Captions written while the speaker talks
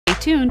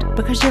tuned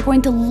because you're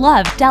going to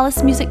love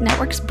Dallas Music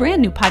Network's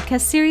brand new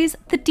podcast series,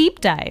 The Deep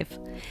Dive.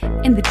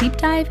 In The Deep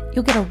Dive,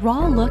 you'll get a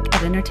raw look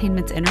at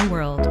entertainment's inner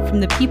world from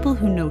the people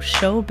who know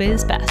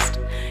showbiz best.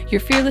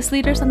 Your fearless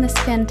leaders on this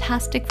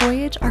fantastic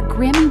voyage are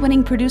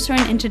Grammy-winning producer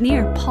and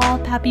engineer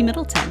Pappy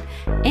Middleton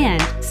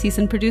and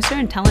seasoned producer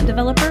and talent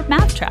developer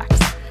Mav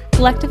Traxx.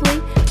 Collectively,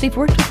 they've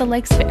worked with the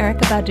likes of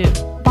Erika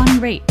Badu, Bonnie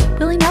Raitt,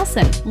 Willie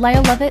Nelson,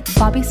 Lyle Lovett,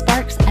 Bobby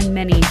Sparks, and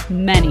many,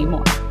 many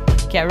more.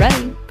 Get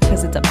ready,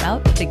 because it's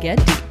about to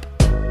get deep.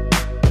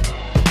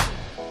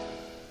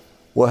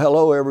 Well,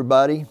 hello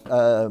everybody.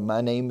 My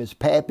name is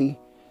Pappy.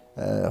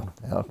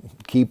 I'll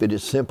keep it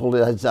as simple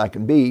as I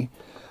can be.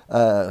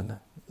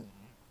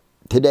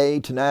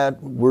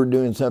 Tonight, we're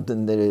doing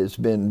something that has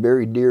been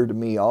very dear to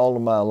me all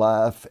of my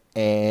life,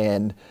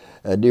 and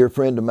a dear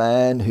friend of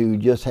mine who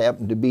just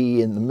happened to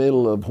be in the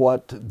middle of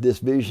what this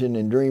vision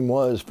and dream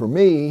was for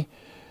me,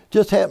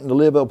 just happened to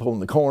live up on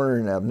the corner,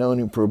 and I've known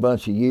him for a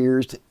bunch of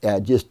years. I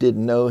just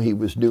didn't know he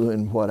was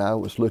doing what I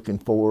was looking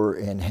for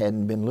and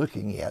hadn't been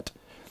looking yet.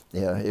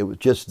 Yeah, it was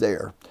just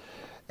there.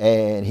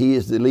 And he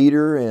is the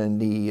leader and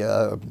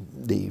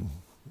the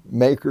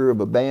maker of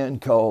a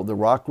band called the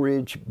Rock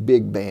Ridge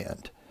Big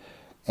Band.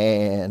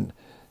 And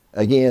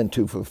again,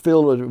 to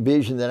fulfill a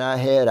vision that I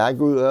had, I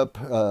grew up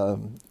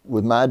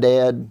with my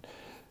dad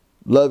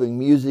loving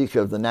music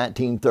of the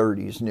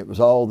 1930s, and it was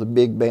all the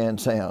big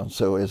band sound.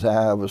 So as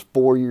I was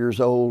 4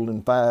 years old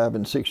and 5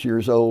 and 6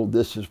 years old,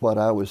 this is what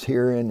I was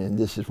hearing, and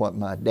this is what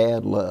my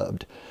dad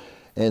loved.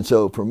 And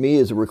so for me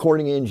as a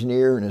recording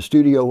engineer and a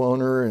studio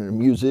owner and a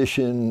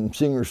musician,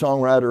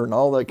 singer-songwriter and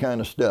all that kind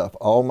of stuff,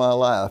 all my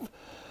life,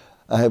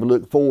 I have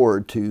looked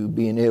forward to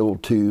being able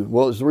to,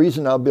 well, it's the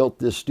reason I built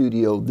this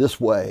studio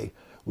this way,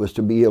 was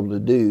to be able to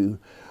do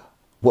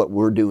what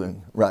we're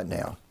doing right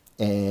now.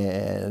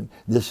 And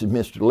this is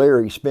Mr.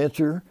 Larry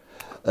Spencer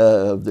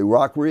of the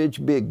Rock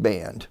Ridge Big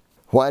Band.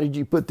 Why did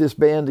you put this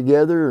band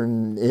together?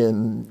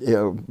 And you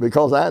know,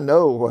 because I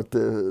know what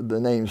the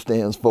name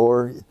stands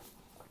for.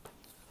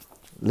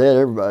 Let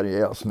everybody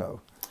else know.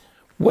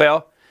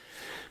 Well,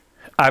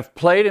 I've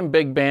played in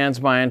big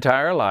bands my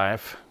entire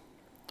life,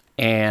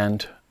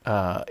 and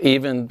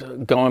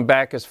even going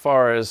back as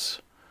far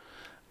as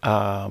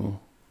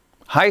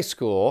high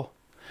school,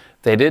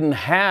 they didn't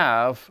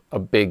have a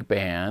big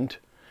band,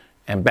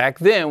 and back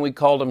then we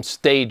called them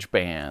stage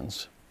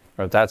bands,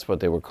 or that's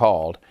what they were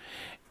called.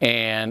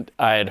 And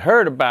I had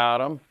heard about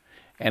them,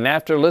 and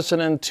after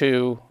listening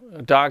to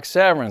Doc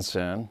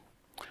Severinsen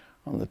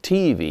on the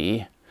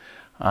TV,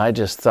 I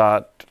just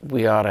thought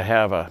we ought to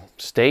have a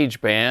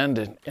stage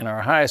band in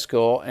our high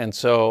school, and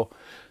so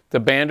the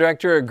band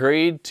director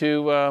agreed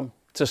to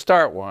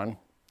start one.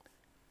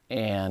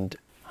 And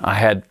I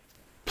had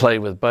played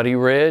with Buddy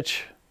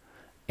Rich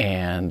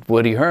and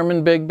Woody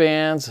Herman big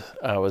bands.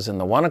 I was in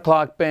the 1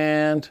 O'Clock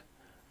band.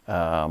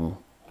 I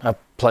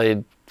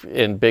played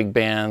in big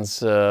bands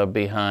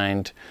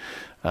behind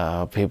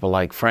people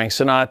like Frank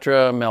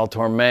Sinatra, Mel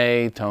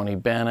Tormé, Tony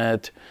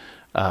Bennett,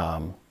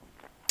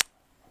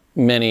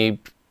 many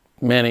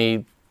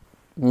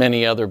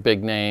other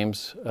big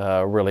names.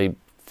 Really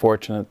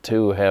fortunate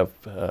to have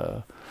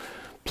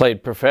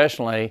played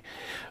professionally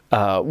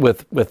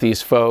with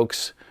these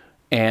folks.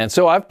 And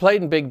so I've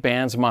played in big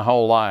bands my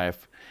whole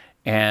life,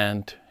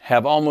 and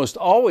have almost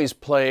always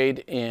played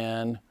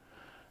in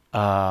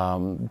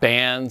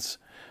bands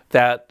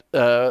that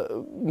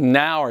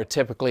now are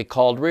typically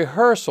called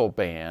rehearsal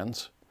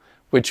bands,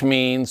 which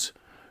means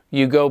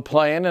you go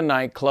play in a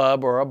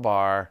nightclub or a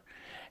bar,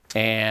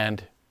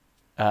 and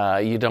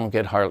you don't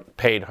get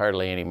paid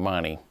hardly any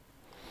money.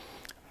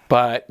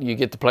 But you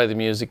get to play the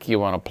music you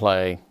want to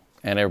play,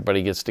 and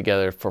everybody gets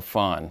together for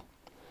fun.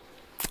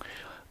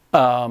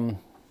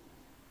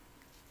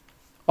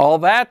 All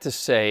that to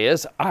say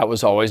is, I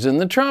was always in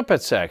the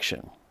trumpet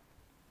section.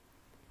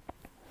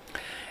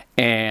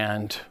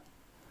 And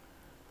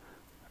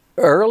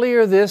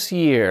earlier this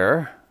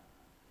year,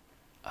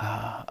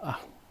 I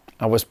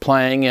was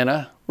playing in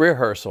a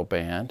rehearsal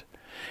band,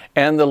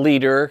 and the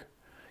leader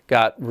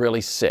got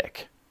really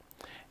sick,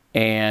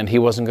 and he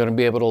wasn't going to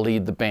be able to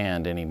lead the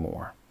band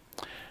anymore.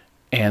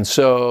 And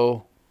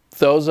so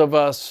those of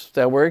us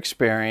that were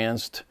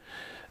experienced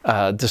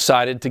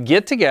decided to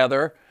get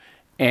together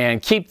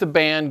and keep the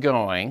band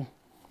going.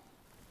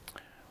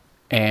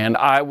 And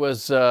I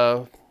was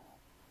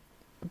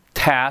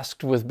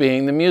tasked with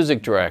being the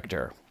music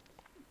director.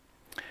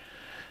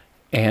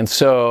 And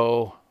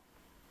so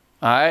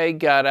I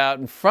got out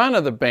in front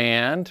of the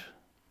band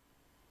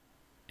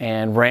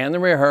and ran the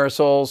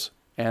rehearsals,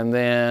 and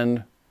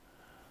then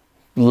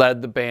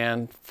led the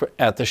band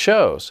at the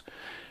shows.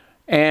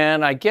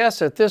 And I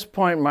guess at this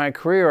point in my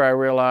career, I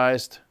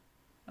realized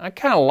I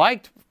kind of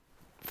liked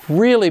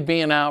really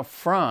being out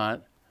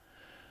front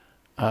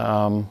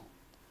and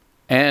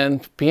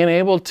being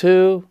able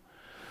to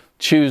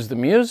choose the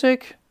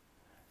music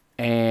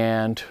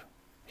and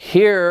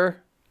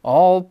hear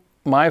all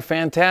my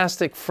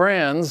fantastic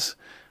friends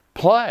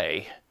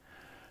play.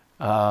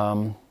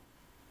 And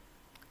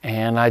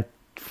I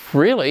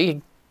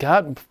really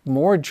got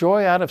more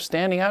joy out of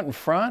standing out in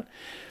front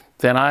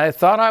than I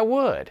thought I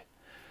would.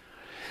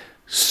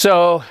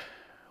 So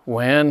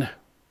when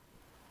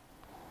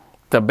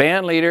the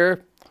band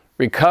leader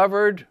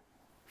recovered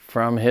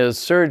from his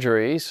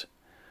surgeries,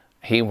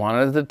 he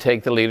wanted to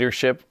take the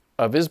leadership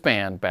of his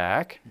band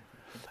back.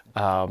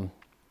 And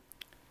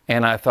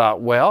I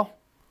thought, well,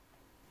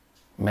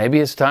 maybe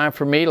it's time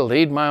for me to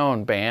lead my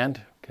own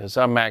band, because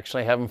I'm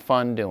actually having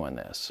fun doing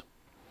this.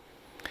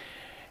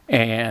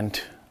 And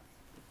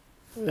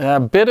a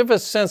bit of a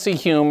sense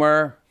of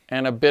humor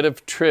and a bit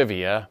of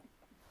trivia.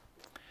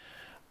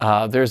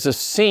 There's a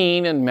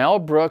scene in Mel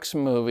Brooks'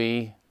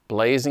 movie,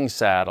 Blazing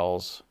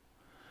Saddles,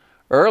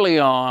 early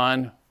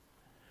on,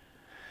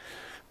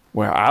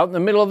 where out in the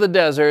middle of the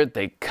desert,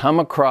 they come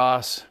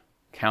across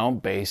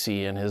Count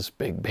Basie and his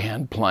big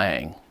band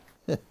playing.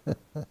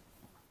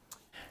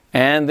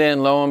 And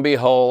then, lo and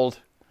behold,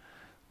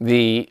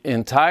 the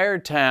entire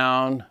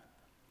town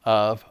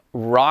of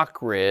Rock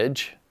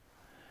Ridge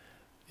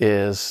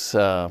is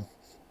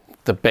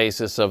the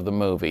basis of the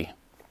movie.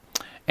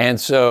 And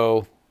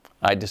so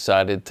I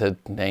decided to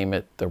name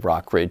it the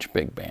Rock Ridge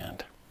Big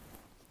Band.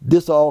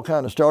 This all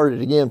kind of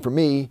started again for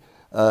me.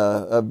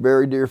 A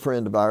very dear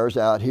friend of ours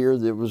out here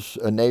that was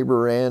a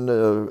neighbor and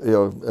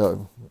a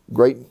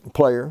great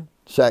player,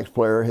 sax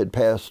player, had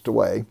passed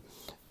away.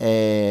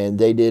 And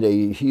they did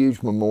a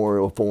huge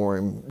memorial for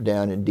him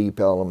down in Deep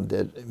Ellum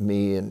that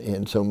me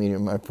and so many of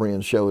my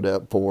friends showed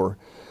up for.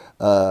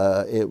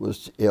 It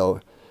was, you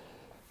know,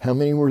 how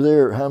many were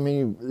there? How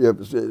many?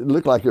 It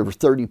looked like there was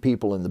 30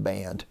 people in the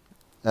band.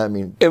 I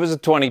mean, it was a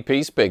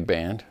 20-piece big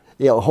band.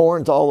 You know,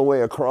 horns all the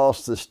way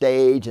across the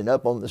stage and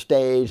up on the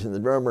stage, and the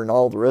drummer and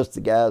all the rest of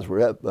the guys were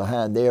up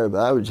behind there, but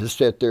I would just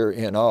sit there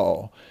in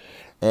awe.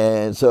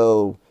 And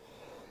so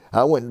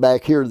I went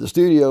back here to the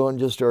studio and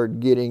just started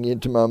getting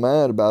into my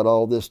mind about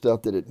all this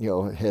stuff that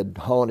had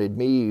haunted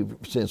me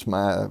since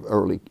my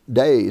early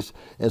days.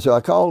 And so I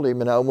called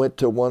him and I went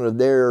to one of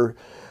their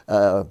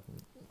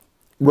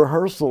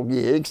rehearsal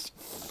gigs,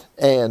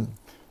 and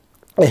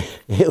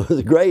it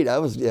was great. I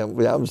was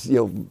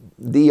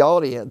the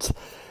audience,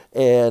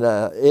 and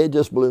it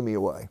just blew me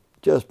away.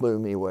 Just blew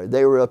me away.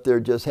 They were up there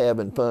just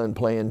having fun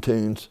playing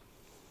tunes,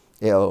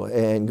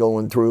 and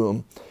going through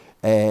them.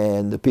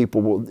 And the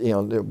people were,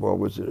 what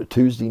was it, a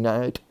Tuesday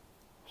night?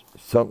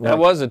 Something that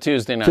was a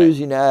Tuesday night.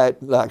 Tuesday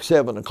night, like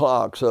 7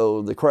 o'clock.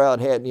 So the crowd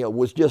had,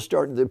 was just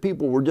starting, the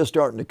people were just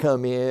starting to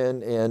come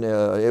in, and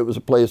it was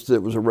a place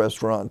that was a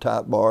restaurant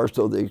type bar,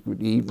 so they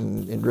could eat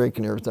and drink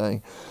and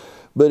everything.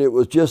 But it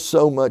was just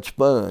so much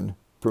fun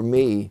for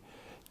me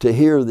to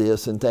hear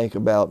this and think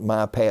about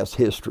my past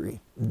history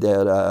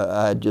that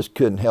I just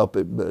couldn't help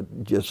it.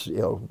 But just,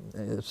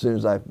 as soon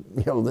as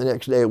the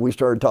next day we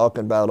started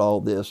talking about all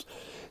this,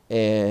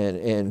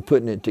 and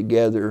putting it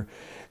together.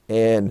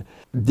 And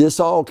this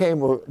all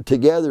came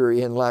together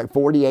in like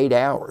 48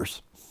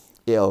 hours.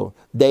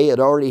 They had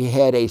already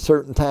had a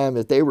certain time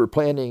that they were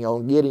planning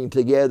on getting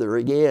together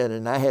again,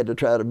 and I had to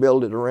try to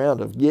build it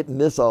around of getting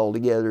this all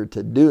together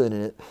to doing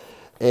it.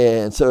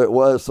 And so it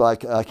was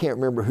like, I can't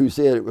remember who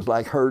said it was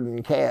like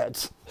herding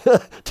cats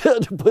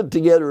to put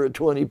together a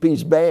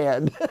 20-piece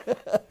band.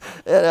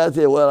 And I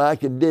said, well, I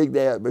can dig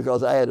that,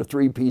 because I had a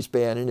 3-piece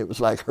band and it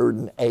was like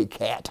herding a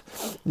cat.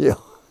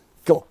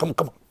 Come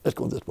on, let's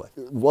go this way.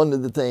 One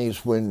of the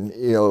things when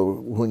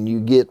you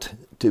get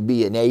to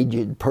be an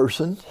aged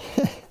person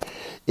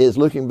is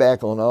looking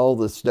back on all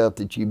the stuff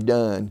that you've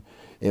done,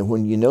 and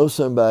when you know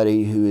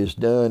somebody who has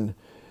done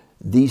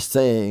these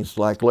things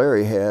like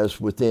Larry has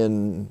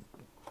within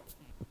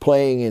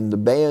playing in the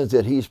bands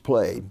that he's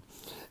played,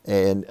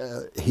 and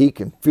he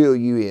can fill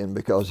you in,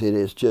 because it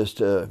is just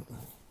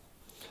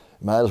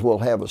might as well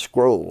have a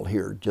scroll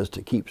here just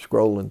to keep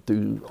scrolling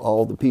through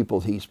all the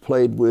people he's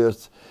played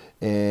with.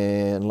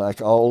 And like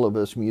all of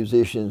us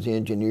musicians,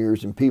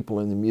 engineers, and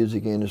people in the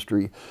music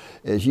industry,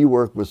 as you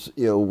work with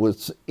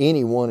with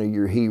any one of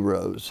your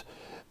heroes,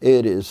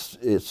 that's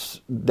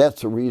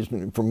the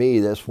reason for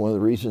me. That's one of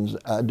the reasons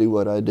I do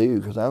what I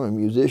do, because I'm a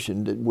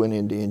musician that went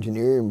into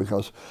engineering,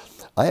 because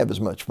I have as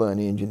much fun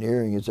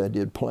engineering as I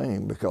did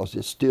playing, because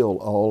it's still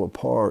all a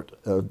part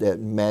of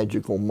that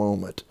magical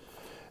moment.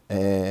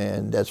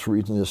 And that's the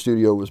reason the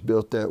studio was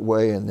built that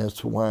way, and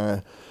that's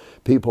why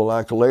people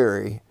like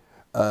Larry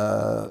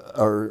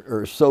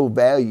are so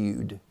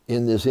valued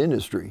in this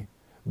industry,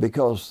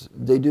 because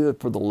they do it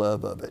for the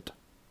love of it.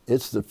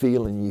 It's the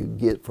feeling you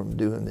get from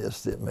doing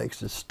this that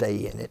makes us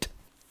stay in it.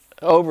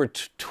 Over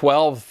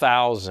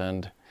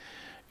 12,000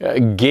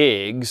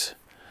 gigs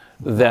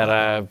that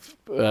I've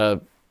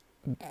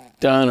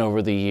done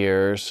over the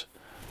years.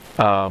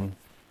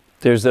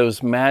 There's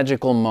those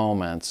magical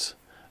moments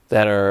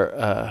that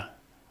are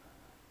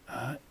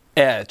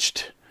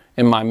etched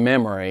in my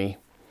memory.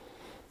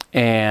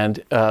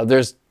 And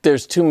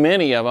there's too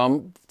many of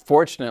them,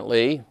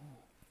 fortunately,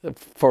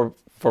 for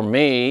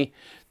me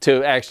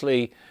to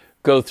actually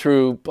go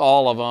through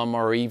all of them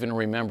or even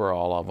remember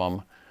all of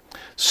them.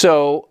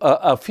 So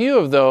a few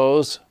of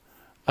those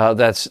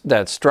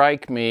that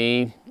strike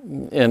me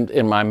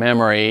in my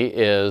memory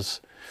is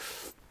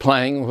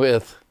playing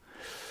with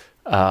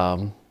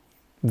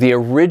the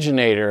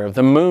originator of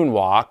the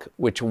moonwalk,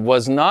 which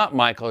was not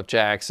Michael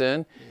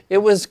Jackson. It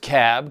was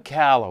Cab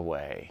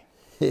Calloway.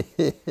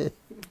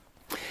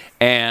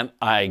 And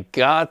I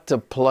got to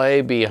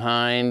play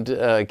behind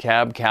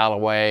Cab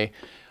Calloway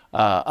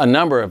a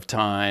number of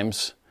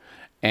times,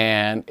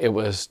 and it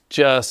was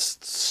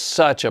just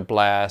such a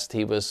blast.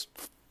 He was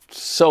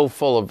so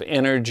full of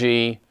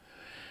energy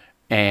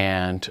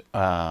and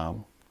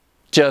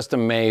just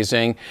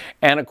amazing.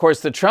 And of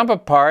course, the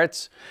trumpet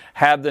parts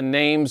had the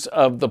names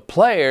of the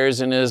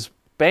players in his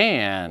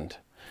band.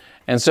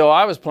 And so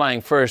I was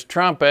playing first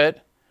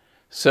trumpet,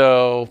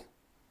 so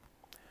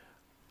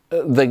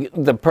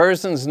the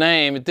person's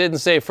name, it didn't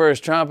say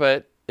first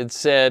trumpet, it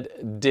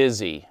said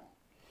Dizzy,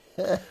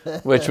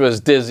 which was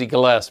Dizzy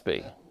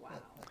Gillespie.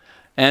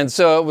 And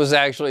so it was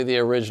actually the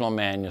original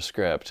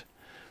manuscript.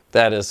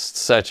 That is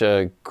such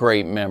a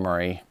great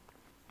memory.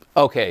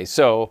 Okay,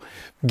 so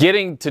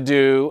getting to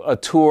do a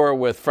tour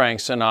with Frank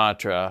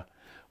Sinatra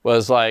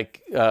was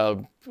like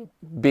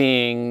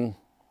being,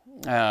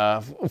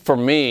 for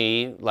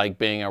me, like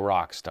being a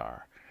rock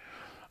star.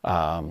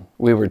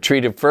 We were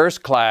treated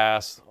first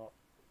class,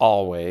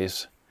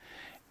 always,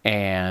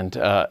 and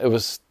it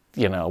was,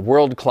 you know,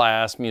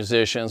 world-class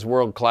musicians,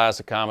 world-class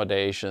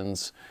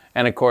accommodations,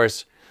 and of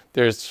course,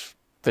 there's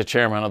the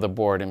chairman of the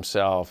board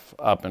himself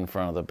up in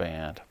front of the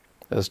band.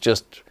 It was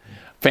just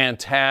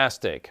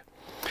fantastic.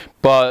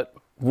 But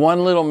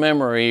one little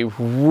memory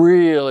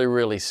really,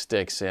 really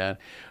sticks in.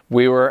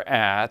 We were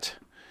at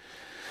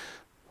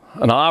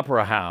an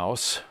opera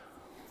house,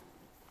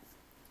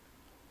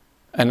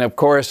 and of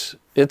course,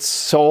 it's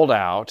sold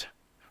out,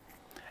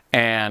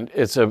 and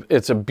it's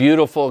a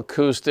beautiful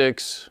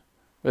acoustics.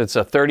 It's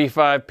a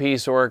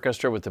 35-piece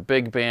orchestra with a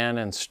big band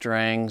and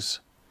strings,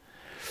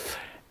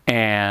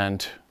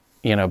 and,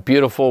 you know,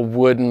 beautiful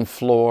wooden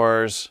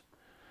floors,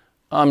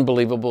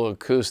 unbelievable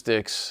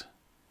acoustics.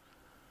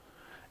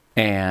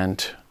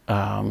 And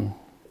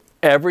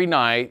every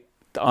night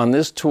on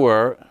this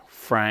tour,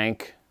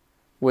 Frank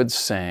would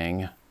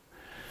sing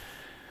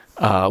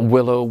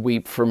Willow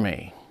Weep for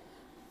Me.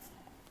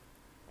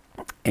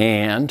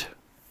 And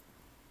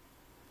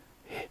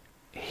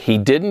he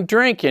didn't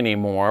drink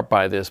anymore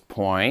by this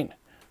point,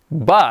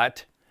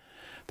 but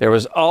there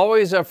was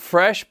always a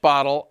fresh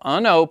bottle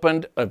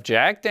unopened of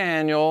Jack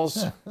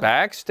Daniels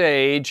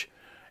backstage,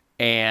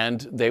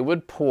 and they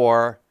would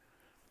pour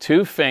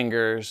 2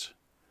 fingers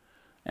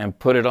and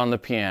put it on the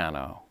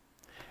piano.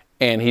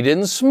 And he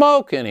didn't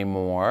smoke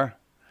anymore,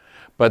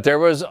 but there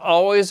was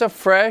always a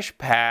fresh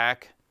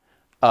pack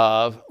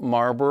of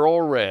Marlboro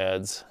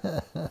Reds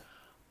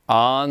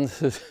on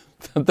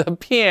the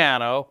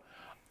piano,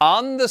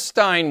 on the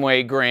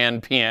Steinway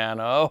grand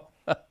piano,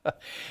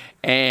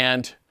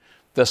 and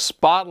the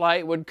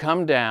spotlight would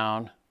come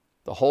down,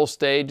 the whole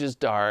stage is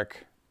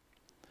dark,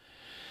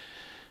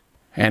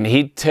 and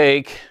he'd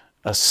take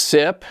a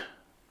sip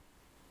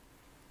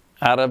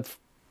out of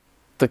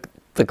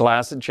the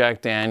glass of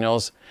Jack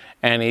Daniels,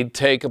 and he'd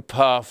take a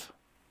puff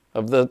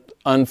of the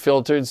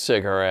unfiltered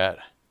cigarette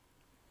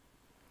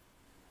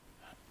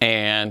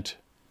and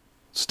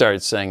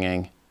start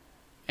singing.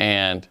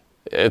 And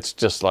it's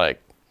just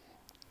like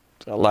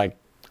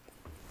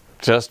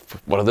just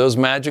one of those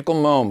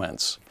magical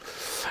moments.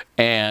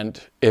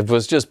 And it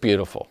was just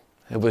beautiful.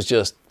 It was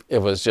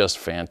just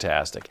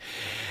fantastic.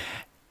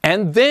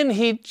 And then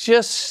he'd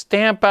just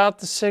stamp out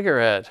the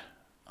cigarette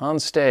on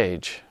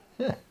stage.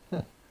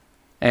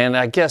 And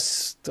I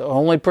guess the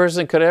only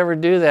person who could ever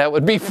do that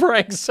would be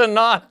Frank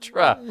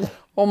Sinatra.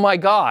 Oh my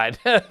God.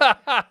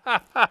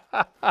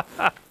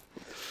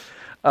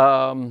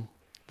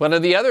 One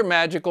of the other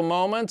magical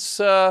moments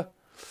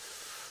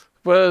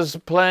was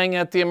playing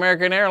at the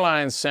American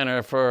Airlines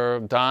Center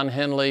for Don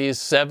Henley's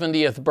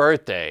 70th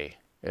birthday.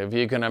 If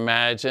you can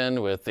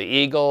imagine, with the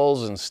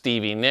Eagles and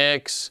Stevie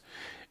Nicks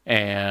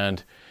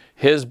and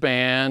his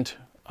band.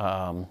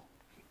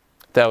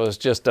 That was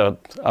just a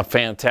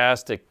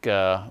fantastic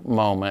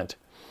moment,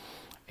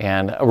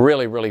 and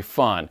really, really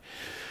fun.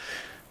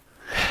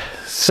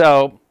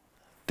 So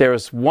there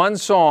was one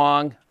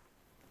song,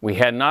 we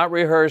had not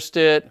rehearsed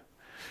it,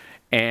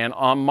 and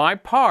on my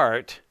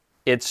part,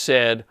 it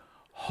said,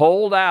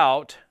 hold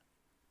out.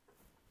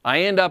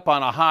 I end up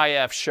on a high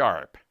F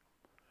sharp,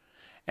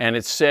 and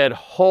it said,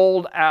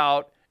 hold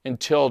out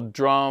until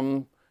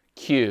drum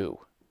cue.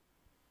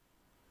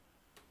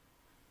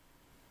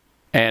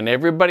 And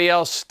everybody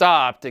else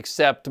stopped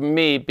except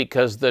me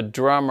because the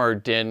drummer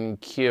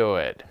didn't cue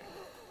it.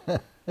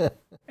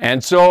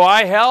 And so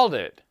I held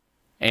it,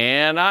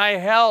 and I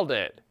held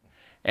it,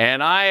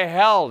 and I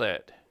held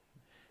it,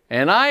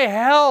 and I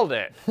held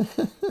it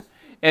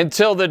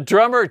until the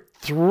drummer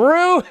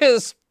threw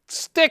his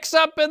sticks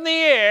up in the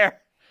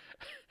air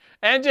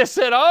and just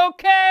said,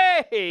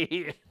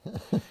 okay.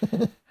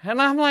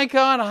 And I'm like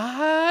going,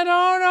 I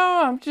don't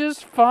know, I'm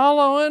just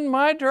following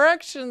my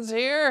directions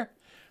here.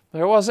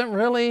 There wasn't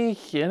really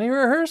any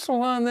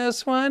rehearsal on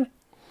this one.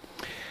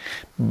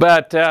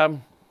 But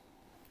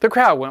the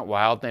crowd went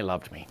wild and they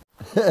loved me.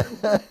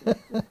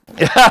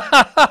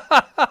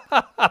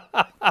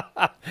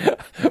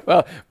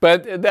 Well,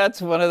 but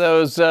that's one of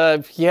those,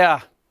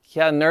 yeah,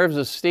 nerves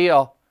of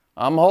steel.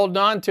 I'm holding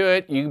on to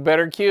it. You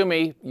better cue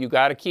me. You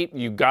gotta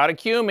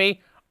cue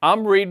me.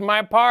 I'm reading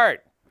my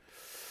part.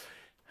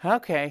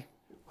 Okay.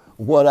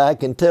 What I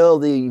can tell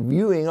the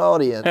viewing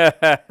audience,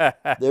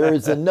 there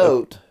is a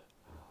note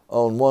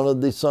on one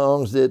of the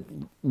songs that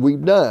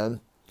we've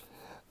done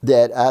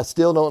that I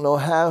still don't know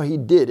how he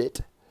did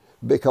it,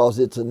 because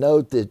it's a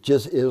note that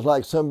just is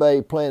like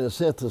somebody playing a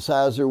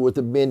synthesizer with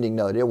a bending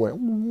note. It went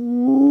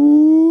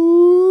woo,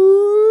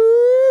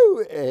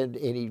 and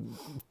he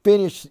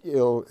finished, you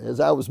know, as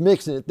I was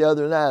mixing it the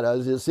other night, I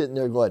was just sitting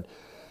there going,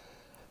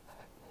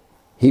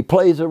 he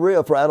plays a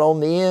riff right on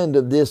the end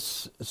of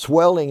this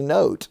swelling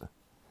note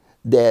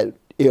that,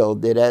 you know,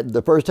 that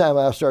the first time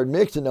I started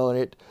mixing on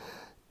it,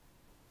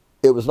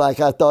 it was like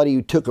I thought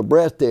he took a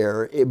breath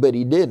there, but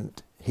he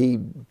didn't. He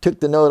took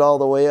the note all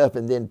the way up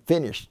and then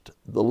finished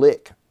the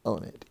lick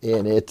on it.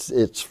 And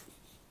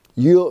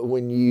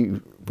when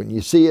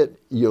you see it,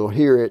 you'll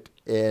hear it,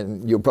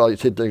 and you'll probably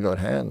sit there going,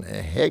 how in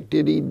the heck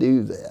did he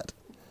do that?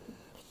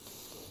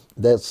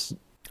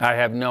 I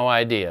have no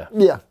idea.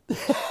 Yeah,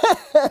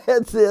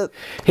 that's it.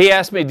 He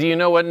asked me, do you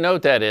know what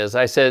note that is?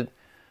 I said,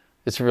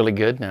 it's a really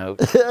good note.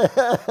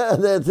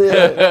 That's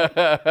it.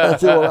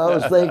 That's what I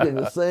was thinking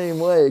the same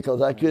way,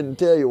 because I couldn't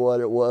tell you what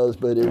it was,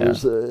 but it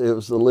was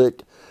the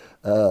lick.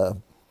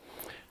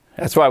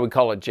 That's why we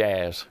call it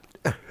jazz.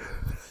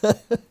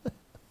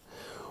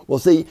 Well,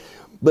 see,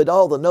 but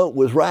all the note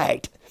was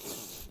right.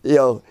 You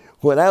know,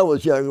 when I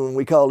was younger, when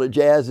we called it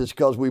jazz, it's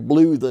because we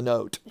blew the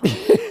note.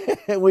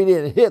 We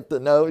didn't hit the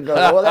note.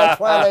 Well, that's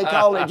why they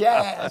call it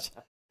jazz.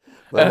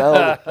 But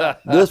no,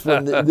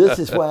 this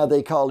is why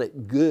they call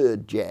it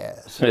good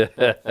jazz,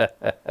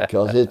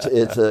 because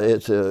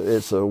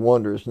it's a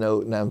wondrous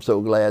note, and I'm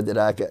so glad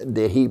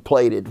that he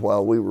played it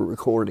while we were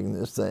recording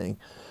this thing.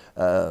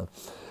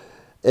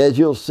 As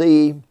you'll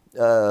see,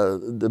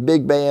 the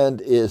big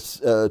band is,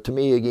 to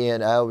me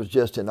again, I was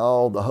just in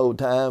awe the whole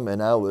time,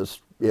 and I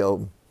was, you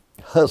know,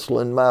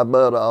 hustling my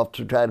butt off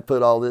to try to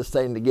put all this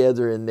thing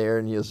together in there.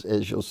 And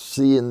as you'll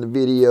see in the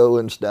video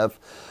and stuff,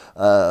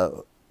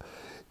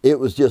 it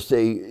was just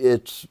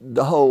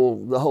the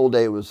whole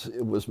day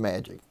was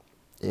magic.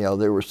 You know,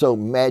 there were so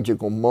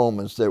magical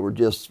moments that were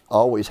just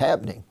always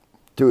happening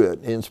through it,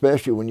 and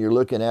especially when you're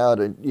looking out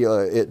at, you know,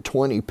 at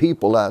 20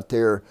 people out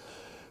there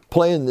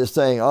playing this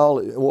thing.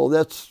 Well,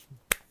 that's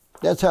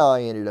how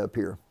I ended up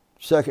here.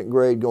 Second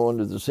grade, going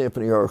to the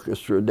symphony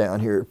orchestra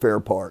down here at Fair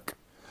Park.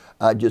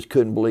 I just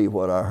couldn't believe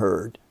what I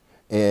heard,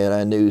 and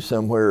I knew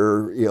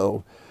somewhere, you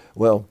know,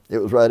 well, it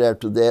was right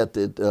after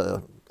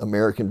that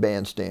American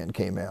Bandstand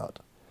came out.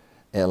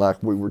 And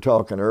like we were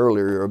talking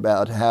earlier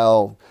about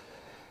how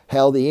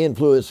the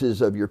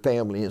influences of your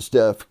family and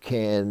stuff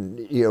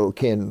can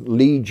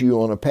lead you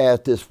on a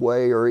path this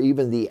way, or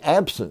even the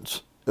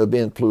absence of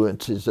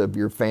influences of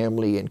your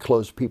family and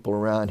close people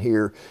around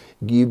here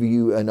give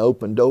you an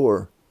open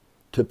door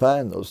to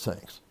find those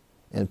things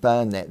and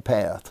find that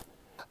path.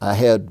 I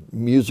had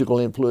musical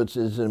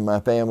influences in my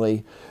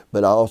family,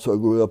 but I also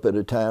grew up at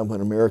a time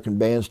when American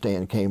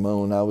Bandstand came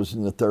on. I was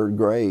in the 3rd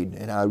grade,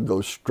 and I would go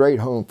straight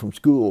home from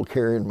school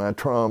carrying my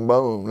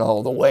trombone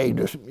all the way,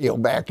 just, you know,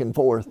 back and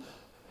forth.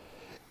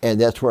 And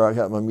that's where I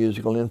got my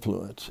musical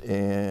influence.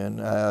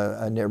 And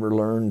I never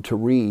learned to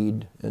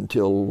read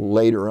until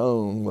later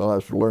on. Well, I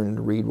was learning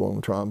to read on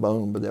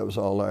trombone, but that was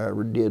all I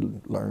ever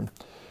did learn.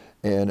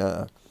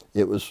 And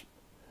it was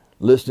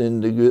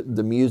listening to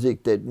the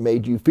music that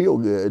made you feel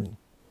good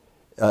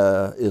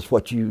is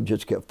what you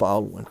just kept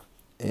following.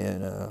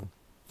 And,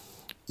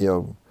 you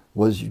know,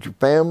 was it your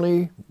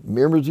family,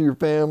 members of your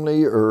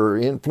family, or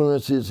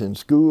influences in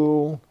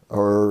school,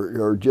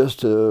 or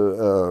just you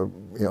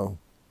know,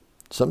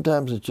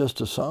 sometimes it's just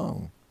a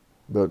song.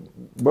 But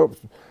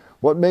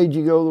what made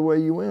you go the way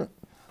you went?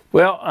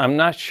 Well, I'm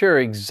not sure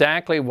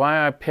exactly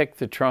why I picked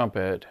the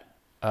trumpet.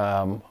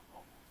 I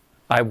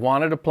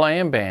wanted to play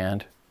in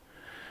band,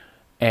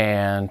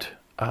 and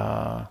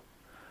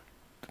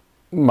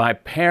my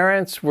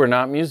parents were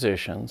not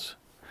musicians,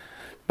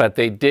 but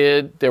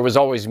there was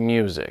always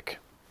music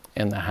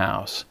in the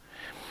house.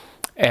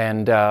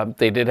 And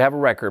they did have a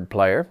record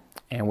player,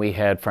 and we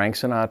had Frank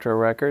Sinatra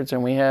records,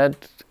 and we had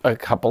a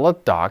couple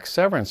of Doc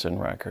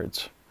Severinsen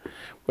records,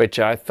 which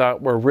I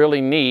thought were really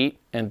neat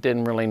and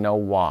didn't really know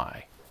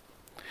why.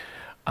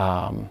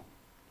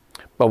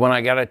 But when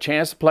I got a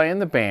chance to play in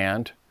the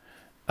band,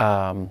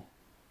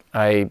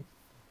 I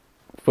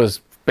was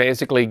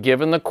basically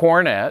given the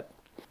cornet,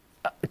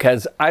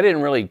 because I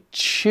didn't really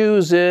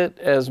choose it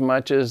as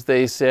much as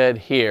they said,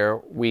 here,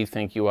 we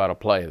think you ought to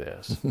play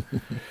this.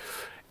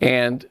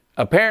 And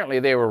apparently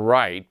they were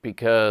right,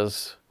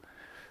 because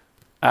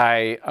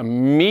I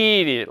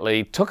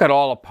immediately took it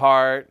all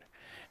apart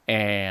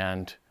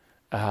and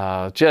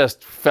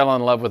just fell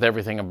in love with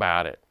everything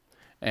about it.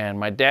 And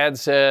my dad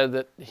said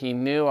that he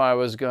knew I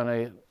was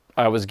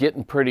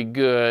getting pretty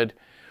good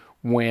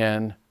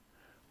when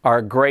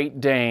our Great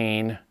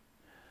Dane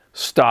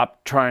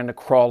stopped trying to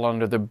crawl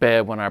under the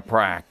bed when I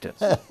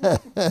practiced.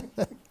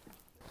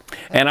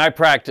 And I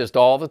practiced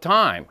all the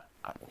time.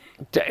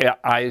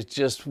 I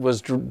just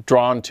was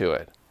drawn to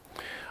it.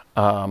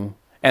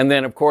 And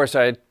then, of course,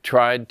 I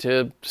tried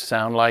to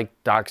sound like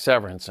Doc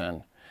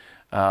Severinsen,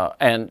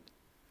 and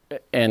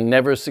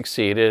never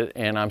succeeded,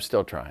 and I'm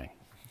still trying.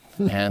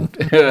 And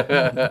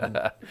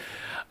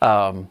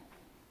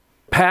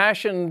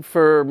passion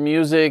for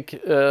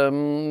music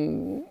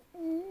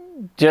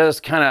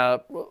just kind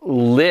of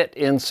lit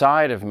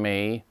inside of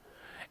me.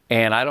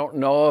 And I don't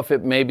know if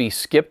it maybe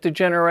skipped a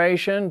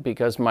generation,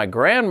 because my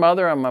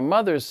grandmother on my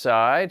mother's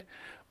side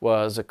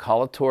was a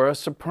coloratura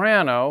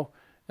soprano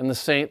in the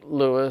St.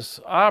 Louis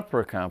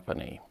Opera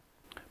Company.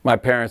 My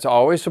parents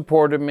always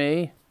supported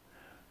me.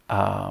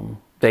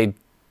 They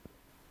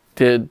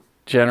did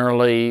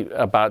generally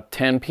about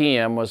 10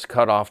 p.m. was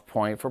cutoff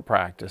point for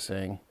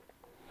practicing.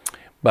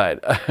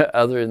 But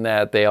other than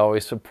that, they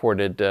always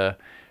supported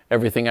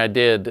everything I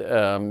did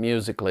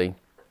musically.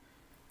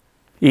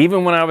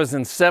 Even when I was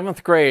in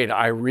 7th grade,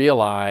 I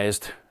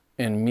realized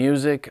in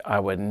music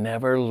I would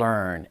never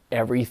learn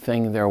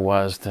everything there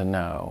was to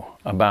know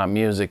about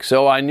music.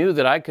 So I knew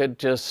that I could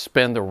just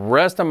spend the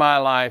rest of my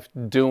life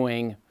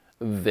doing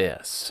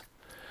this,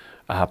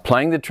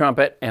 playing the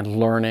trumpet and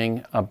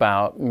learning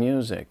about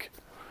music.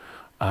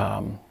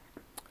 I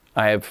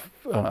have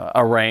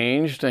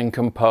arranged and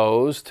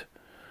composed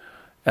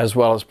as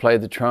well as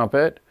played the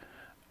trumpet.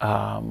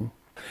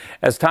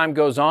 As time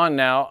goes on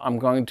now, I'm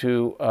going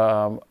to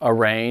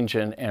arrange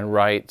and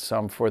write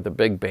some for the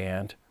big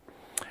band,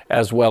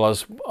 as well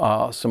as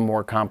some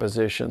more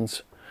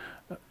compositions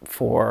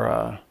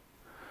for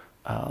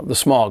the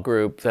small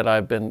group that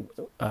I've been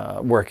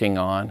working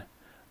on,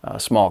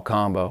 small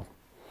combo.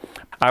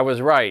 I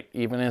was right,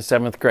 even in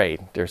 7th grade,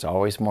 there's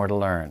always more to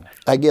learn.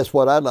 I guess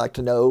what I'd like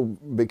to know,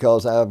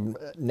 because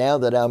now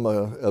that I'm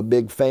a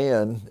big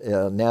fan,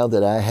 now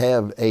that I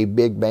have a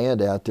big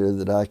band out there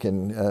that I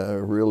can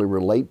really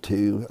relate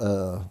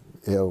to,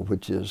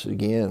 which is,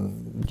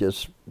 again,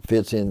 just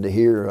fits into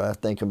here. I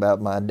think about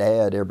my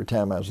dad every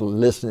time I was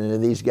listening to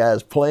these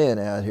guys playing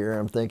out here.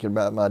 I'm thinking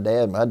about my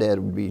dad. My dad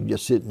would be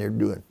just sitting there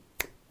doing,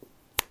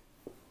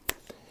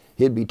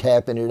 he'd be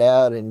tapping it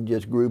out and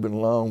just grooving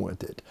along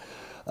with it.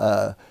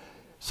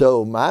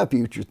 So my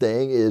future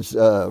thing is,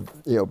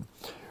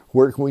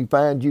 where can we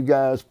find you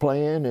guys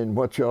playing, and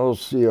what's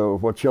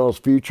y'all's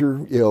future?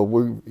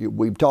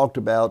 We've talked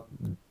about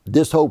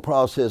this whole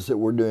process that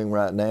we're doing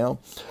right now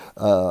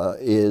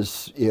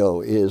is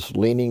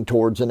leaning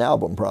towards an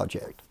album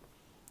project.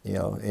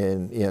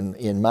 And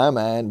in my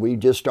mind, we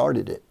just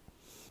started it.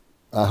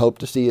 I hope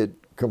to see it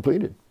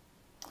completed.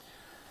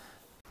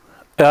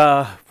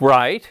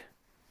 Right,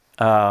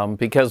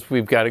 because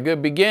we've got a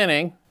good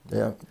beginning.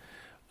 Yeah.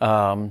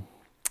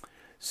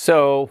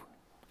 So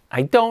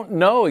I don't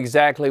know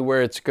exactly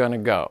where it's going to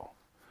go.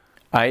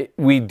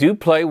 We do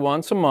play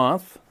once a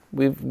month.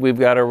 We've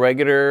got a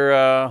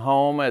regular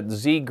home at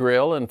Z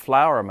Grill in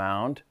Flower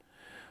Mound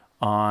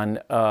and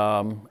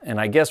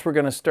I guess we're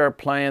going to start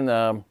playing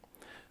the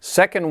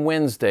second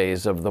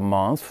Wednesdays of the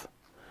month,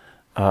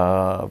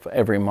 of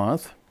every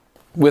month.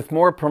 With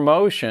more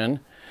promotion,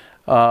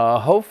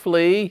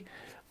 hopefully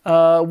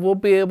we'll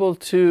be able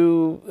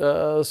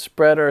to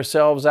spread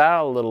ourselves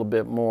out a little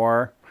bit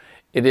more.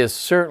 It is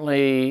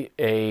certainly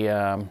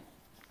a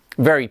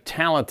very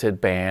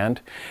talented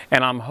band,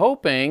 and I'm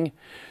hoping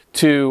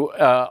to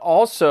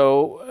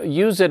also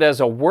use it as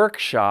a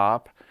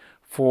workshop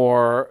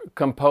for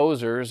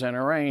composers and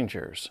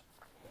arrangers.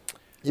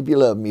 If you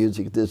love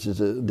music, this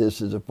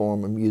is a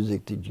form of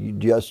music that you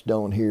just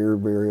don't hear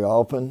very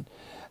often,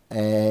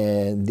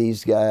 and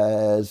these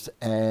guys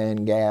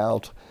and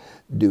gals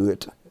do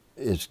it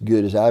as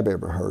good as I've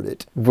ever heard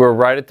it. We're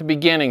right at the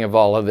beginning of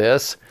all of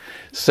this,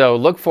 so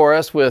look for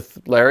us with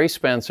Larry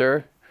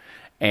Spencer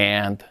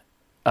and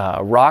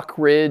Rock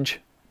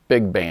Ridge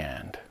Big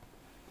Band.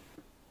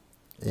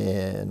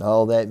 And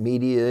all that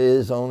media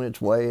is on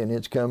its way, and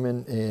it's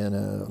coming.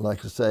 And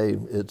like I say,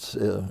 it's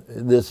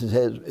this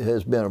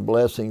has been a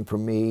blessing for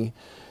me,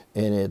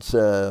 and it's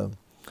a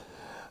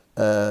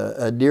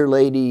dear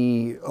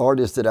lady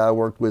artist that I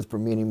worked with for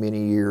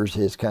many years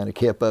has kind of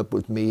kept up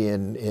with me,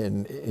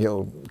 and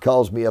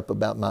calls me up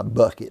about my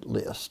bucket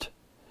list.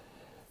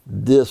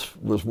 This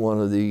was one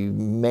of the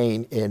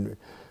main, and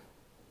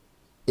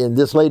in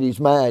this lady's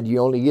mind, you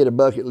only get a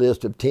bucket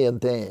list of 10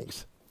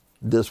 things.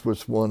 This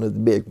was one of the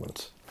big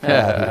ones.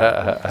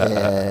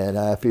 And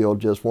I feel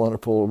just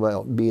wonderful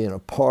about being a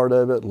part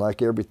of it,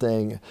 like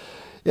everything.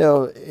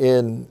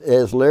 And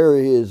as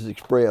Larry has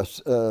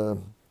expressed, the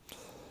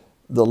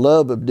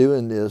love of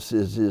doing this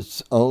is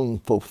its own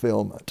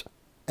fulfillment.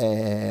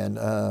 And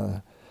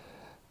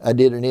I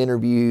did an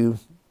interview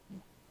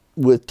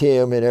with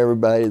Tim and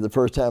everybody the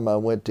first time I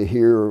went to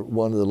hear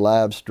one of the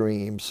live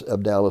streams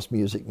of Dallas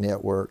Music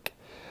Network.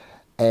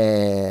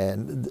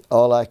 And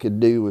all I could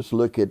do was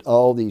look at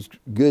all these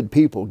good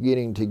people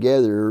getting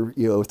together,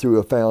 through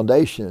a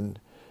foundation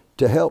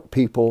to help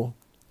people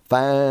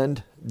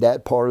find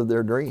that part of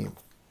their dream.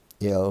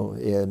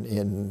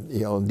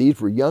 and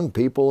these were young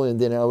people, and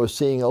then I was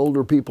seeing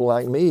older people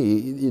like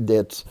me.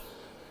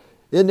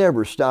 It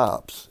never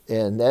stops,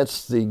 and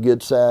that's the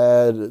good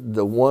side.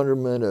 The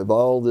wonderment of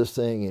all this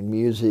thing in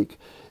music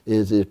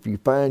is if you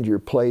find your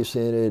place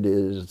in it,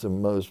 is the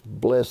most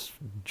blessed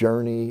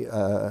journey.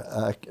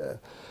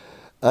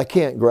 I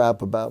can't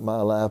gripe about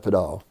my life at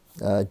all.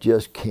 I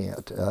just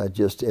can't.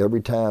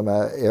 Every time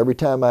I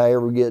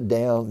ever get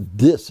down,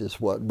 this is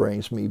what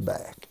brings me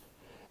back.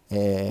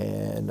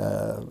 And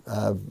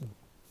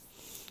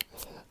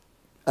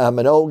I'm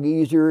an old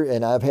geezer,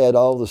 and I've had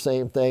all the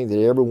same thing that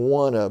every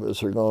one of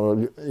us are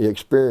going to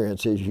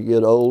experience as you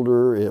get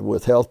older,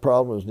 with health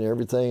problems and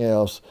everything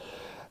else.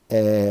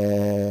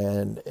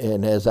 And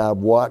as I've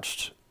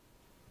watched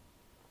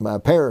my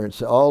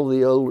parents, all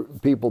the older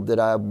people that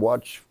I've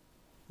watched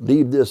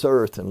leave this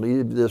earth and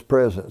leave this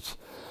presence,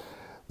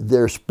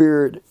 their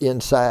spirit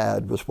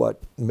inside was what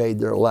made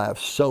their life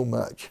so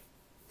much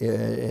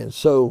and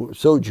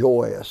so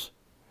joyous.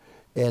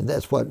 And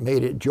that's what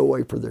made it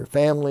joy for their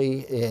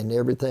family and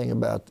everything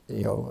about,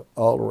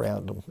 all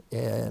around them.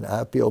 And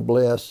I feel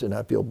blessed, and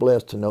I feel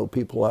blessed to know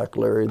people like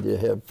Larry that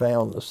have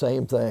found the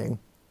same thing.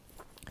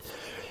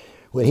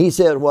 When he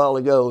said a while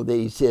ago that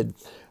he said,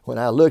 when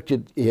I looked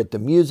at the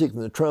music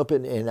and the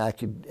trumpet, and I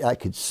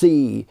could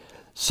see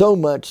so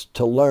much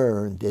to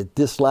learn, that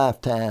this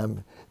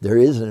lifetime there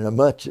isn't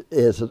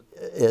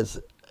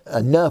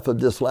enough of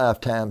this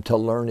lifetime to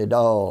learn it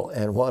all.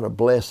 And what a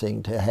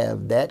blessing to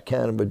have that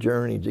kind of a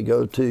journey to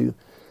go to.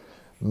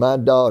 My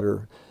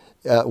daughter,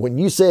 when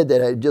you said that,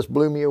 it just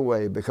blew me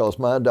away, because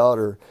my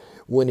daughter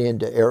went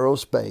into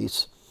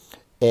aerospace,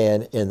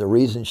 and the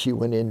reason she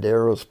went into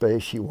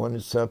aerospace, she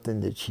wanted something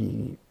that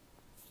she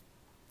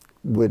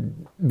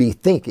would be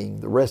thinking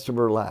the rest of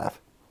her life,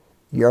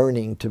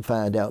 yearning to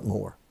find out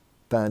more.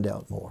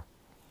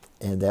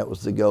 And that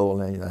was the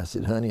goal. And I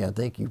said, honey, I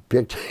think you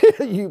picked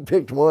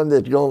one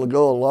that's going to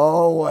go a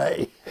long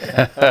way.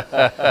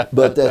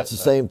 But that's the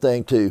same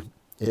thing too.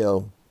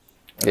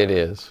 It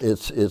is.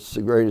 It's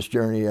the greatest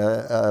journey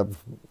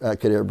I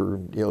could ever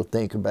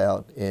think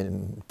about.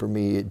 And for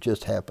me, it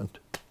just happened.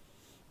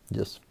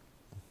 Just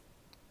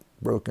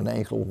broke an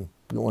ankle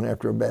going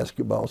after a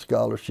basketball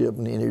scholarship,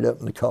 and ended up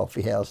in the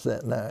coffee house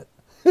that night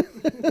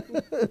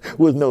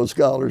with no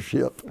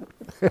scholarship.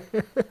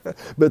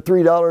 But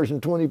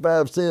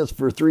 $3.25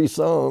 for 3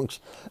 songs.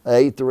 I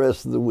ate the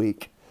rest of the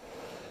week.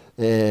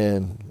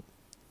 And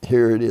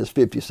here it is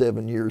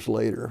 57 years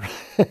later.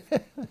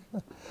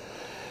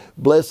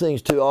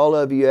 Blessings to all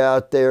of you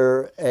out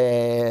there,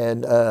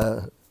 and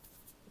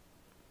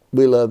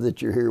we love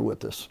that you're here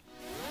with us.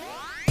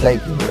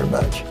 Thank you very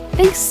much.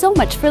 Thanks so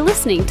much for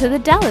listening to the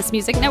Dallas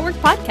Music Network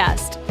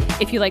podcast.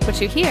 If you like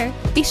what you hear,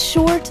 be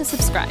sure to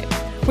subscribe.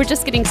 We're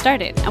just getting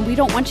started, and we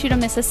don't want you to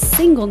miss a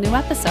single new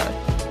episode.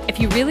 If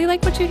you really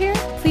like what you hear,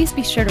 please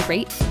be sure to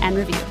rate and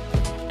review.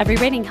 Every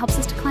rating helps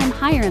us to climb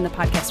higher in the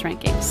podcast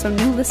rankings, so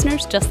new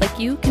listeners just like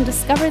you can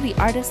discover the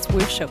artists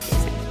we're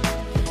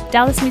showcasing.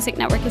 Dallas Music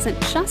Network isn't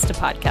just a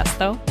podcast,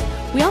 though.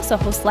 We also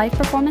host live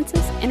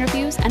performances,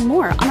 interviews, and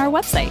more on our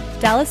website,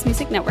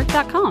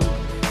 dallasmusicnetwork.com.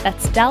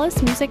 That's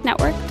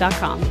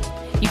dallasmusicnetwork.com.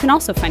 You can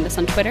also find us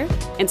on Twitter,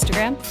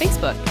 Instagram,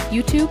 Facebook,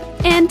 YouTube,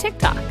 and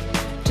TikTok.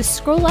 Just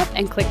scroll up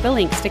and click the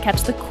links to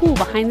catch the cool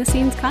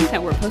behind-the-scenes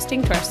content we're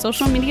posting to our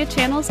social media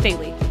channels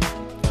daily.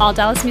 All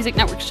Dallas Music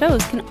Network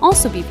shows can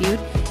also be viewed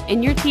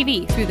in your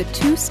TV through the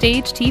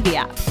 2Stage TV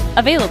app,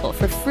 available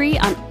for free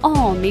on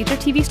all major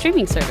TV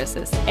streaming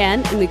services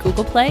and in the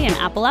Google Play and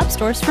Apple App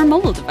Stores for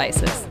mobile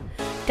devices.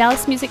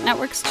 Dallas Music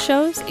Network's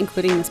shows,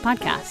 including this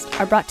podcast,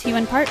 are brought to you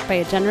in part by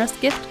a generous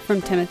gift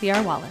from Timothy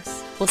R.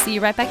 Wallace. We'll see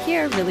you right back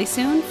here really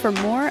soon for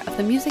more of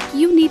the music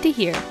you need to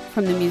hear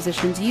from the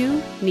musicians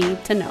you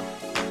need to know.